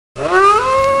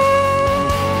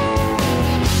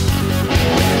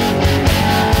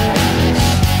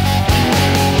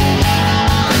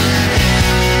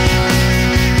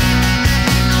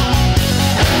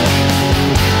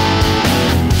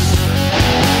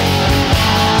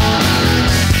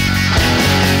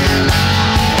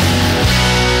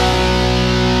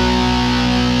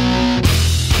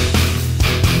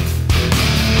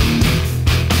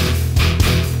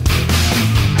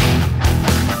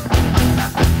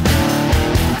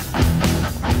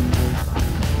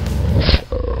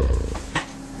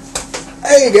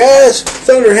Hey guys,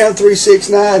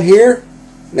 Thunderhound369 here.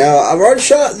 Now I've already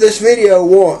shot this video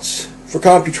once for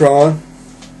Computron.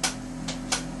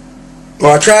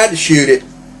 Well, I tried to shoot it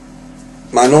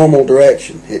my normal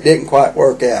direction. It didn't quite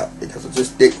work out because I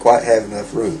just didn't quite have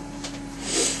enough room.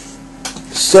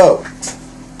 So,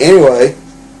 anyway,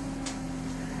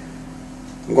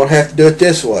 I'm going to have to do it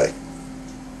this way.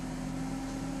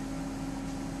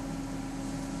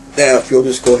 Now, if you'll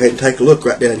just go ahead and take a look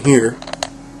right down here.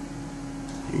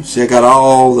 You can see I got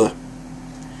all the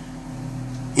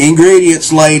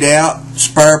ingredients laid out,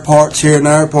 spare parts here and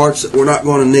there, parts that we're not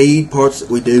going to need, parts that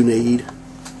we do need,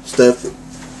 stuff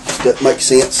that makes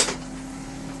sense.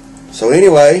 So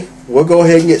anyway, we'll go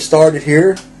ahead and get started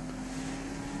here.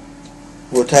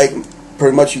 We'll take,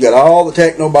 pretty much you got all the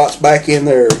Technobots back in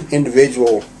their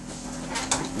individual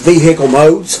vehicle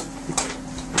modes.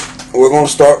 We're going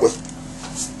to start with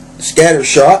scatter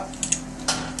shot.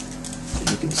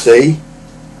 You can see.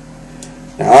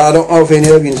 Now, I don't know if any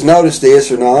of you has noticed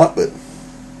this or not, but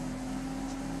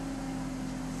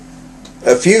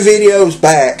a few videos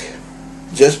back,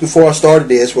 just before I started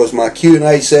this, was my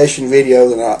Q&A session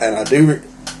video, and I do,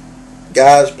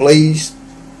 guys, please,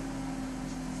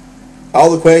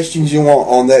 all the questions you want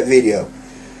on that video,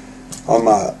 on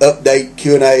my update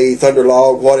Q&A, Thunder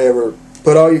Log, whatever,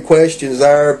 put all your questions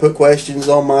there, put questions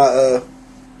on my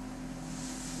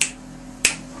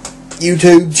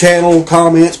YouTube channel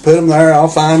comments, put them there, I'll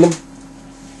find them.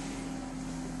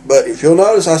 But if you'll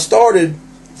notice, I started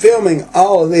filming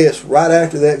all of this right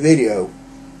after that video,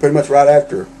 pretty much right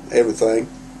after everything.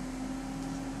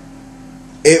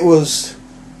 It was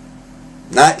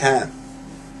nighttime.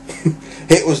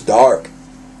 It was dark.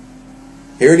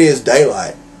 Here it is,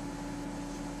 daylight.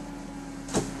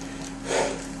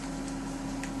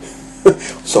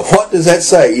 So what does that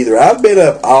say? Either I've been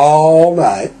up all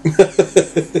night,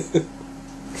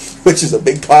 which is a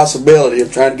big possibility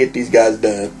of trying to get these guys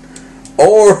done,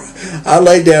 or I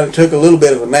laid down and took a little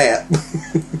bit of a nap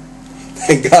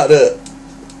and got up.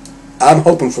 I'm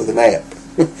hoping for the nap.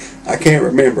 I can't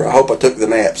remember. I hope I took the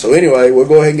nap. So anyway, we'll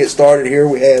go ahead and get started here.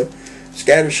 We have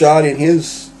Scattershot in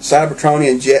his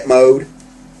Cybertronian jet mode,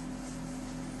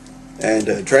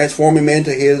 and transform him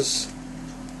into his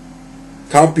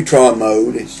Computron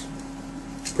mode. It's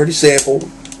pretty simple.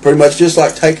 Pretty much just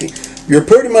like you're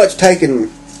pretty much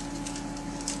taking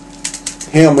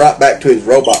him right back to his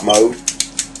robot mode.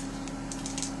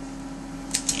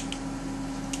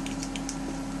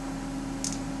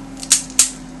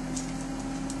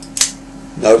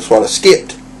 Notice what I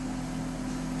skipped.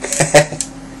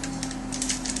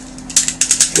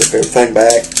 Flip everything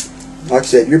back. Like I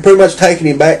said, you're pretty much taking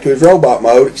him back to his robot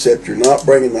mode, except you're not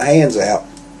bringing the hands out.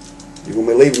 You're going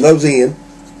to be leaving those in.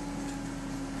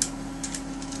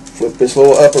 Flip this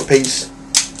little upper piece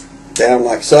down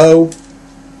like so.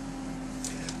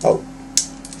 Oh,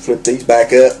 flip these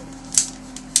back up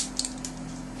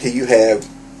till you have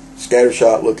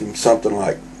Scattershot looking something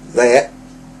like that.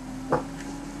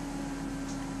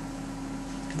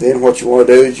 Then what you want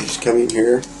to do is you just come in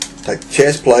here, take the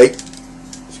chest plate.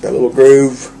 It's got a little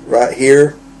groove right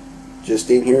here.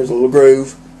 Just in here is a little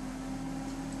groove.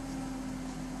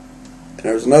 And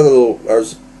there's another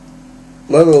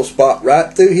little spot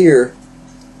right through here.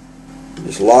 It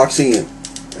just locks in,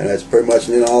 and that's pretty much.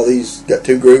 And then all these got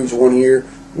two grooves, one here,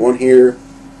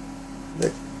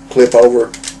 that clip over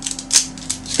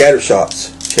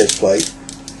Scattershot's chest plate.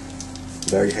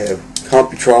 There you have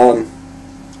Computron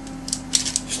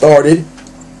started.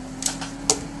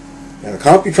 Now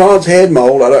Computron's head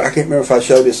mold, I can't remember if I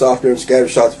showed this off during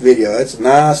Scattershot's video. That's a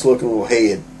nice looking little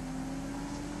head.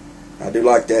 I do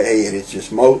like that head.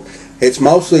 It's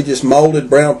mostly just molded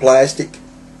brown plastic,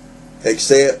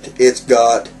 except it's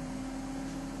got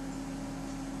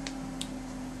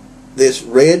this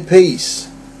red piece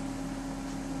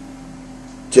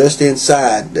just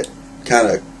inside that kind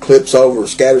of clips over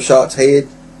Scattershot's head.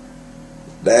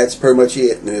 That's pretty much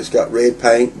it. And it's got red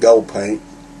paint, gold paint.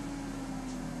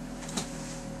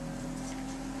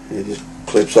 It just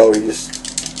clips over, it just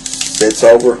sits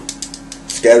over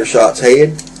Scattershot's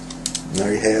head. And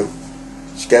there you have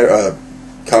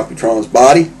Computron's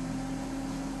body.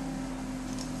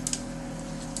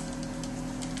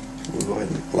 We'll go ahead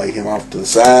and lay him off to the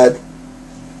side.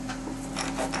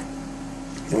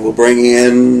 And we'll bring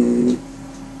in,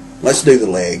 let's do the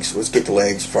legs. Let's get the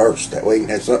legs first. That way you can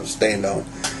have something to stand on.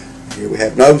 Here we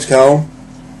have nose cone.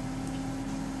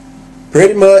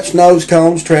 Pretty much nose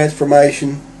cone's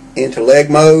transformation into leg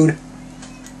mode.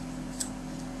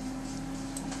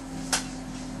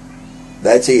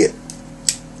 That's it.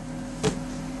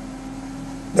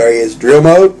 There he is, drill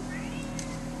mode.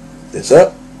 This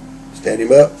up, stand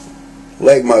him up,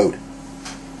 leg mode.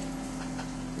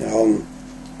 Now, on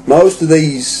most of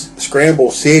these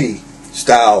Scramble City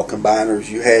style combiners,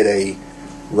 you had a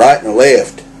right and a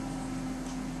left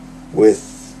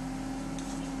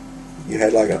you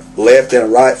had like a left and a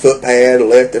right foot pad, a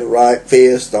left and a right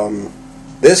fist. On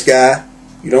this guy,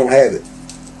 you don't have it.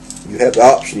 You have the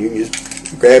option. You can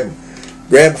just grab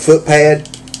a foot pad,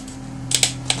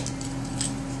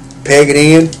 peg it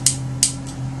in,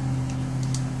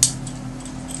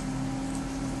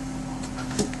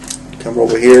 come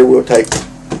over here. We'll take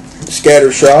the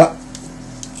scatter shot,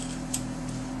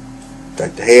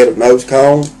 take the head of nose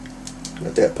cone,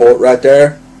 got that port right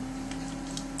there.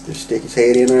 Just stick his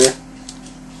head in there,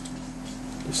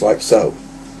 just like so.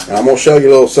 And I'm going to show you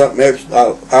a little something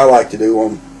extra I like to do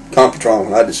on Computron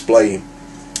when I display him.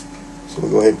 So we'll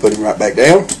go ahead and put him right back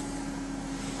down.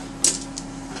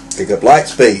 Pick up light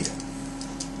speed.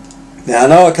 Now I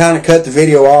know I kind of cut the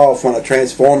video off when I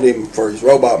transformed him for his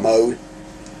robot mode.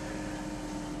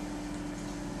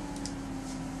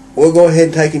 We'll go ahead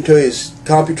and take him to his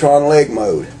Computron leg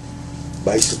mode.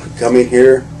 Basically come in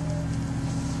here,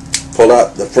 pull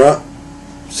out the front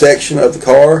section of the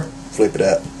car, flip it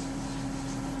up.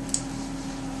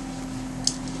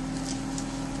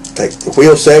 Take the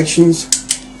wheel sections,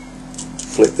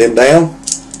 flip them down.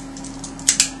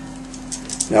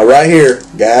 Now right here,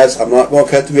 guys, I'm not going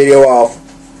to cut the video off.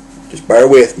 Just bear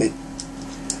with me.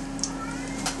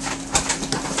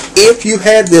 If you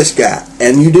have this guy,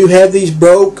 and you do have these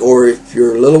broke, or if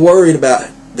you're a little worried about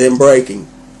them breaking,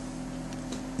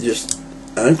 just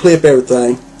unclip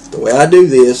everything. The way I do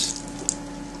this,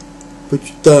 put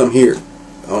your thumb here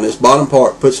on this bottom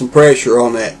part, put some pressure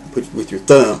on that with your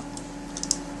thumb.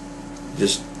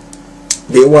 Just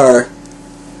be aware,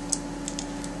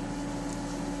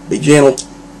 be gentle,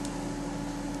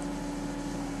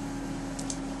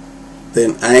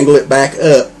 then angle it back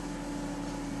up.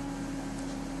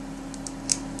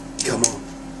 Come on,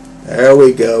 there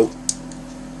we go.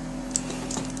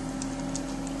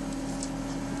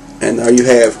 And there you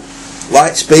have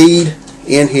light speed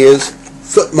in his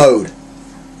foot mode.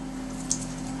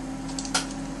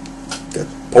 Got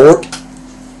the port,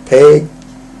 peg.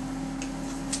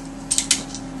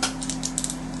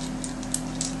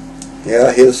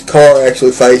 Yeah, his car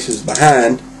actually faces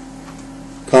behind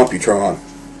Computron.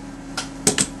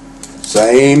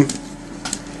 Same.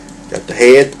 Got the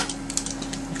head.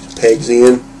 Pegs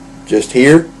in just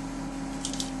here.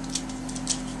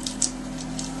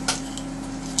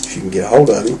 If you can get a hold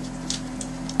of him.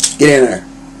 Get in there.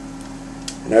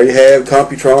 And there you have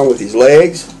Computron with his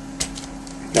legs.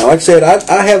 Now, like I said,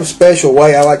 I have a special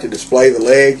way I like to display the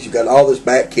legs. You got all this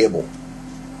back kibble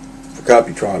for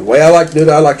Computron. The way I like to do it,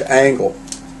 I like to angle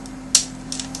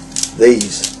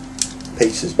these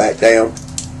pieces back down.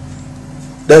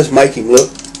 Does make him look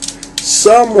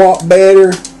somewhat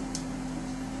better,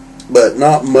 but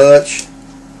not much.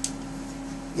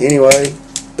 Anyway,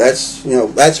 that's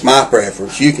that's my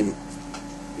preference. You can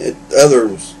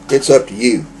others, it's up to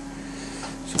you.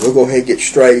 So we'll go ahead and get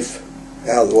Strafe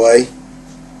out of the way.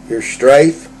 Here's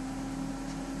Strafe.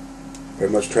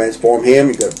 Pretty much transform him.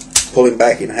 You got to pull him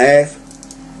back in half.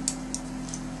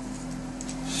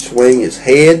 Swing his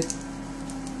head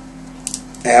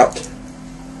out.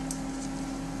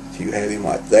 If you have him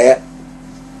like that.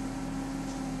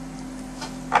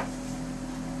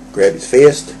 Grab his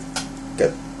fist.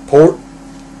 Got port,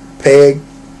 peg.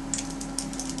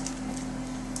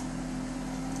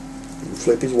 And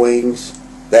flip his wings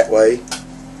that way.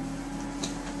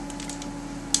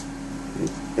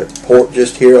 Got the port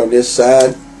just here on this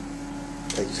side.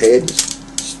 Take his head,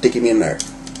 just stick him in there.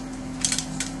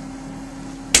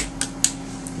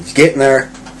 He's getting there.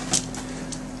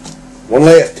 One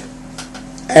left.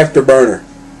 Afterburner.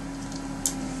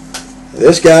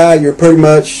 This guy, you're pretty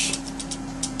much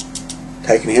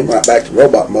taking him right back to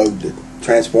robot mode to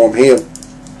transform him.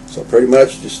 So pretty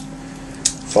much just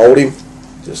fold him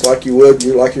just like you would.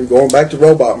 You're like you're going back to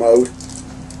robot mode.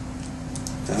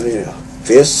 Oh yeah,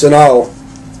 fists and all.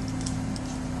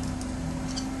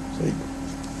 See,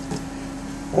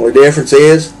 only difference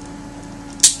is,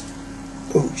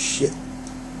 oh shit,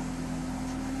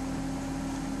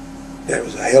 that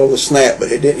was a hell of a snap,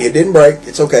 but it didn't break.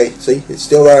 It's okay. See, it's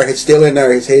still there. It's still in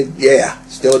there. His head, yeah,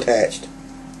 still attached.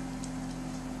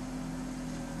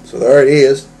 So there it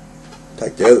is.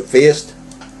 Take the other fist,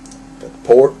 got the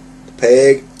port, the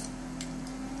peg.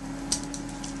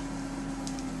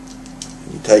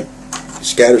 You take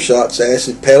Scattershot's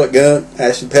acid pellet gun,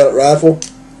 acid pellet rifle.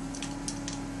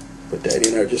 Put that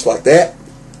in there just like that.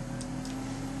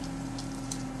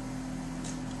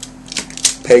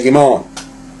 Peg him on.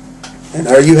 And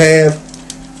there you have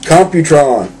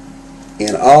Computron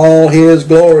in all his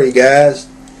glory, guys.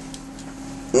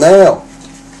 Now,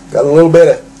 got a little bit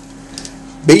of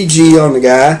BG on the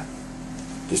guy.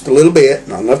 Just a little bit,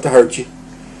 not enough to hurt you.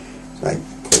 Like,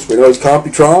 of course, we know he's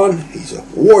Computron. He's a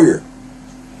warrior.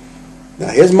 Now,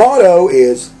 his motto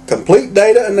is complete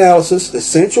data analysis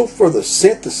essential for the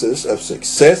synthesis of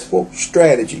successful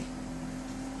strategy.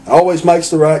 Always makes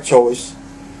the right choice.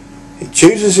 He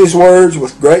chooses his words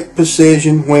with great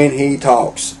precision when he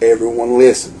talks. Everyone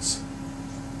listens.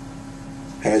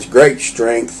 Has great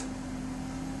strength.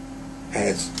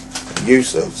 Has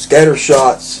use of scatter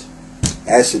shots,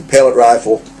 acid pellet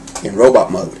rifle in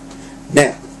robot mode.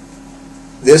 Now,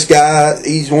 this guy,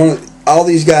 all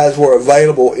these guys were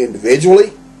available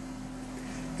individually.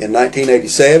 In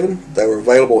 1987, they were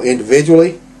available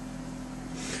individually.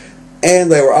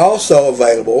 And they were also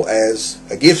available as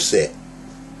a gift set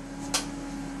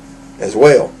as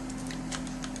well.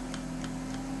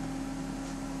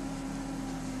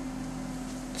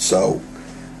 So,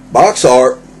 box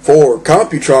art for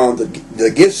Computron,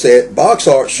 the gift set, box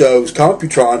art shows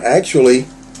Computron actually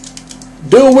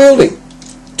dual wielding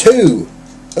 2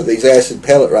 of these acid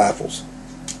pellet rifles.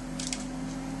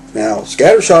 Now,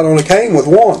 Scattershot only came with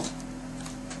 1.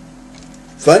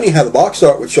 Funny how the box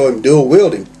art would show him dual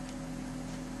wielding.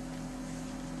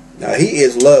 Now, he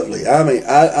is lovely. I mean,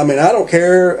 I don't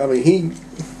care. I mean,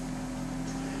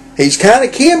 he's kind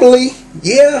of kibbly.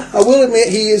 Yeah, I will admit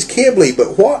he is kibbly.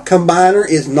 But what combiner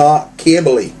is not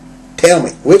kibbly? Tell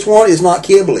me, which one is not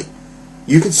kibbly?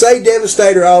 You can say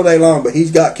Devastator all day long, but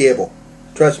he's got kibble.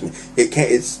 Trust me,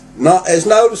 it's not as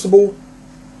noticeable,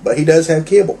 but he does have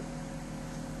kibble.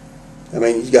 I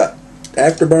mean, he's got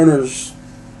Afterburner's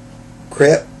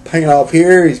crap hanging off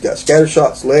here. He's got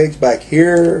Scattershot's legs back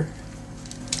here.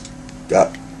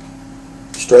 Got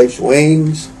Strafe's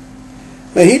wings.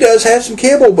 I mean, he does have some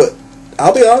kibble, but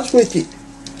I'll be honest with you,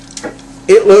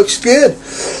 it looks good.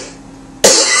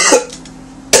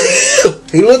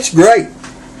 He looks great.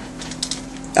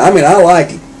 I mean, I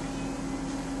like him.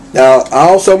 Now, I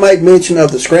also make mention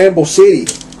of the Scramble City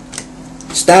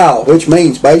style, which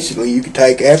means basically you could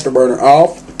take Afterburner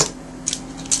off.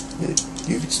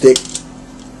 You could stick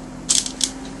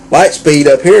Lightspeed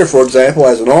up here, for example,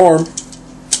 as an arm,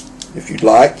 if you'd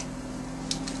like.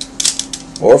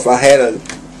 Or if I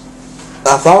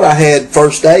thought I had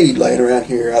First Aid laying around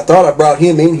here. I thought I brought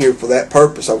him in here for that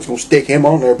purpose. I was going to stick him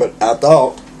on there, but I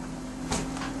thought,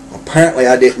 apparently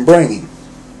I didn't bring him.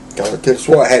 Because I could have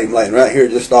swore I had him laying right here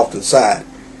just off to the side.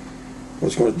 I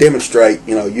was going to demonstrate,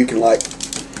 you know, you can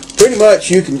pretty much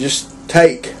you can just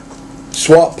take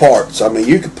swap parts. I mean,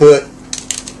 you could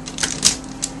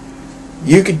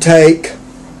take,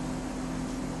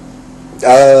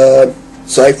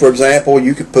 say for example,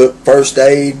 you could put First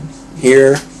Aid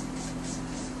here,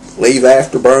 leave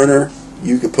Afterburner.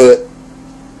 You could put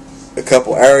a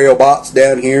couple aerial bots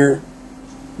down here.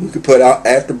 You could put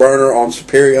Afterburner on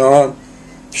Superion,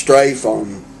 Strafe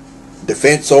on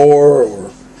Defensor,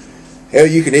 or hell,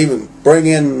 you can even bring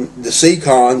in the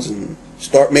Seacons and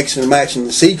start mixing and matching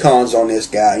the Seacons on this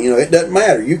guy. You know, it doesn't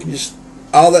matter. You can just,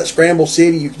 all that Scramble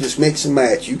City, you can just mix and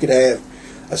match. You could have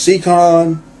a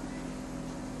Seacon,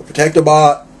 a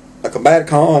Technobot, a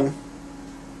Combaticon,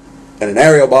 and an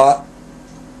aerial bot.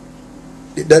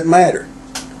 It doesn't matter.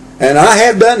 And I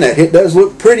have done that. It does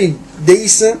look pretty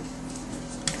decent.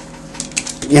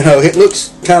 You know, it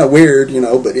looks kind of weird, you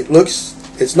know, but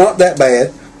it's not that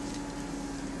bad.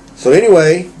 So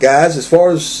anyway, guys, as far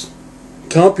as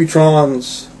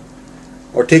Computron's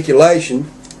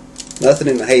articulation, nothing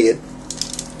in the head.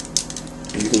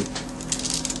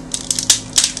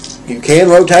 You can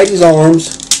rotate his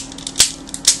arms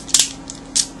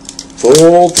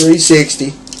full 360.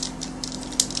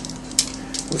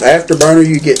 With Afterburner,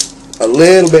 you get a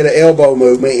little bit of elbow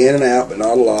movement in and out, but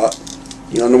not a lot.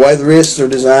 You know, and the way the wrists are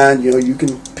designed, you know, you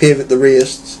can pivot the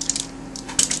wrists.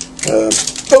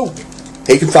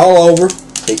 He can fall over.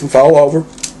 He can fall over.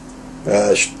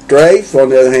 Strafe, on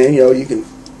the other hand, you know, you can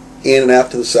in and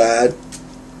out to the side,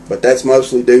 but that's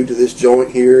mostly due to this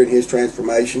joint here and his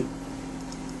transformation.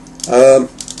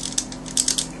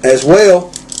 As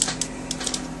well,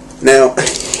 now,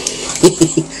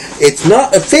 it's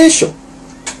not official.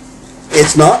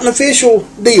 It's not an official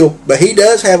deal, but he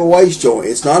does have a waist joint.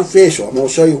 It's not official. I'm going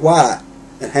to show you why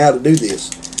and how to do this.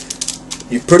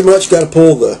 You've pretty much got to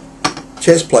pull the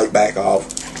chest plate back off.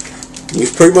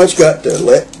 You've pretty much got to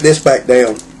let this back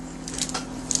down.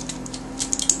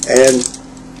 And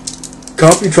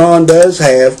Computron does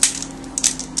have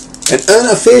an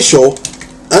unofficial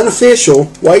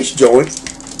waist joint,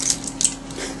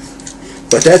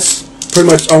 but that's pretty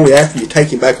much only after you take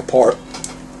him back apart.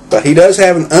 But he does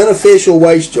have an unofficial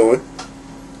waist joint.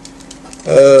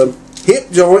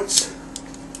 Hip joints.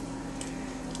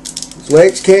 His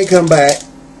legs can come back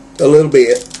a little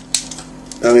bit.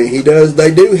 I mean,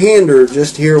 they do hinder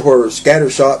just here where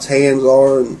Scattershot's hands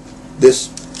are, and this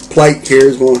plate here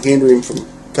is going to hinder him from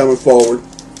coming forward.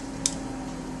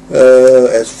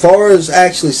 As far as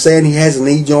actually saying he has a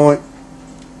knee joint,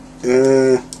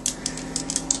 the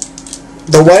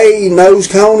way nose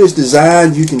cone is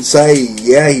designed, you can say,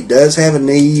 yeah, he does have a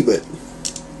knee, but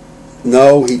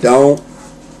no, he don't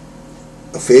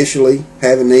officially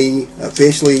have a knee.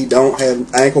 Officially, he don't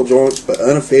have ankle joints, but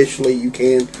unofficially, you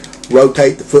can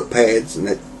rotate the foot pads, and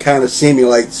it kind of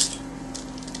simulates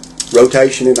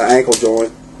rotation in the ankle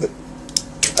joint. But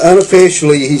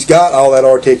unofficially, he's got all that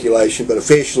articulation, but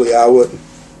officially, I wouldn't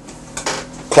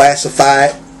classify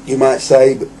it, you might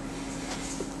say. But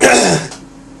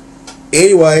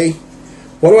anyway,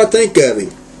 what do I think of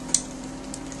him?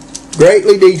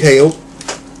 Greatly detailed.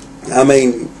 I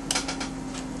mean,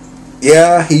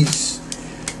 yeah, he's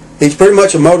pretty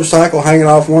much a motorcycle hanging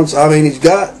off once. I mean,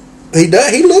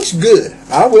 he looks good.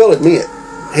 I will admit,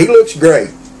 he looks great.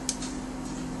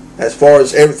 As far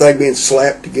as everything being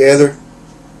slapped together.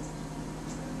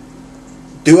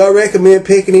 Do I recommend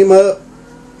picking him up?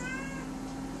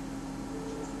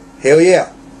 Hell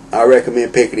yeah, I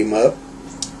recommend picking him up.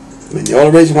 I mean, the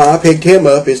only reason why I picked him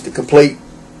up is to complete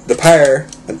the pair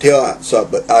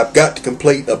but I've got to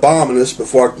complete Abominus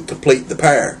before I can complete the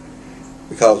pair,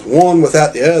 because one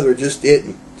without the other just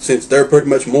isn't. Since they're pretty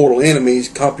much mortal enemies,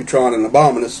 Computron and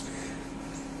Abominus,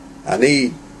 I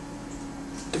need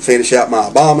to finish out my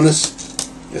Abominus.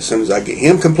 As soon as I get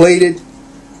him completed,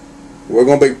 we'll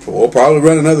probably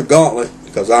run another gauntlet,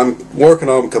 because I'm working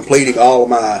on completing all of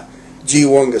my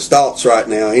G-1 Gestalts right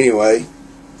now anyway.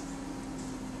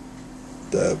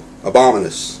 The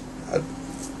Abominus.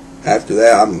 After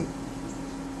that,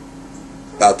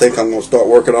 I think I'm going to start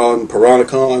working on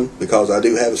Piranacon, because I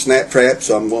do have a snap trap,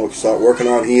 so I'm going to start working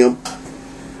on him.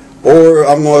 Or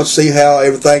I'm going to see how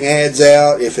everything adds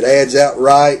out. If it adds out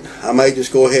right, I may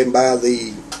just go ahead and buy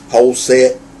the whole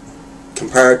set,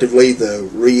 comparatively the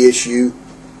reissue.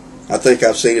 I think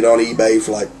I've seen it on eBay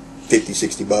for like 50,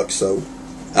 60 bucks, so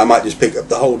I might just pick up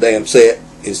the whole damn set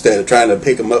instead of trying to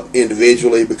pick them up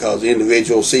individually, because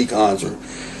individual C-Cons are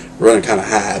running kind of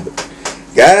high. But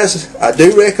guys, I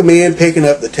do recommend picking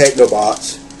up the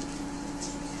Technobots,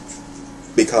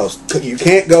 because you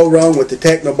can't go wrong with the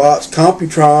Technobots.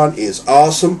 Computron is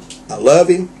awesome. I love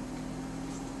him.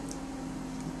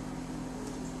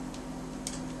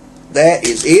 That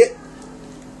is it.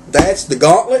 That's the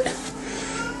gauntlet.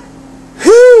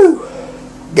 Whew!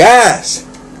 Guys,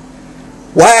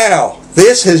 wow,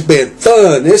 this has been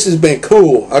fun. This has been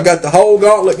cool. I got the whole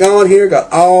gauntlet going here.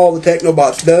 Got all the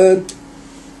Technobots done.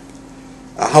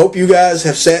 I hope you guys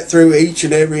have sat through each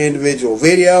and every individual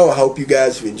video. I hope you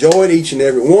guys have enjoyed each and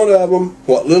every one of them.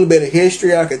 What little bit of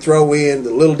history I could throw in,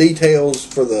 the little details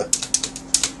for the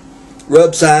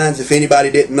rub signs, if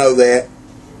anybody didn't know that.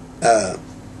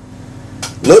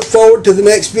 Look forward to the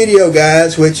next video,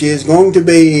 guys, which is going to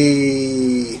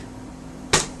be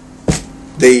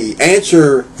the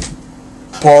answer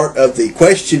part of the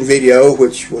question video,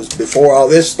 which was before all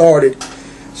this started.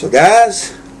 So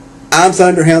guys, I'm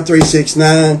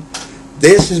Thunderhound369.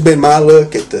 This has been my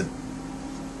look at the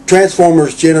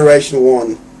Transformers Generation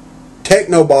 1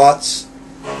 Technobots.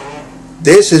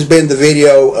 This has been the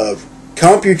video of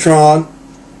Computron.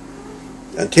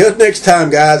 Until next time,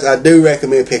 guys, I do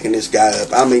recommend picking this guy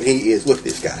up. I mean, he is. Look at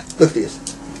this guy. Look at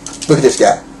this. Look at this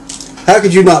guy. How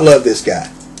could you not love this guy?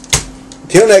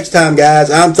 Until next time, guys,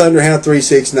 I'm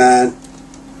Thunderhound369.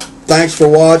 Thanks for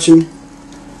watching.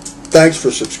 Thanks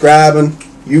for subscribing.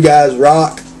 You guys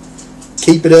rock.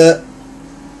 Keep it up.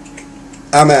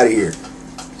 I'm out of here.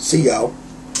 See y'all.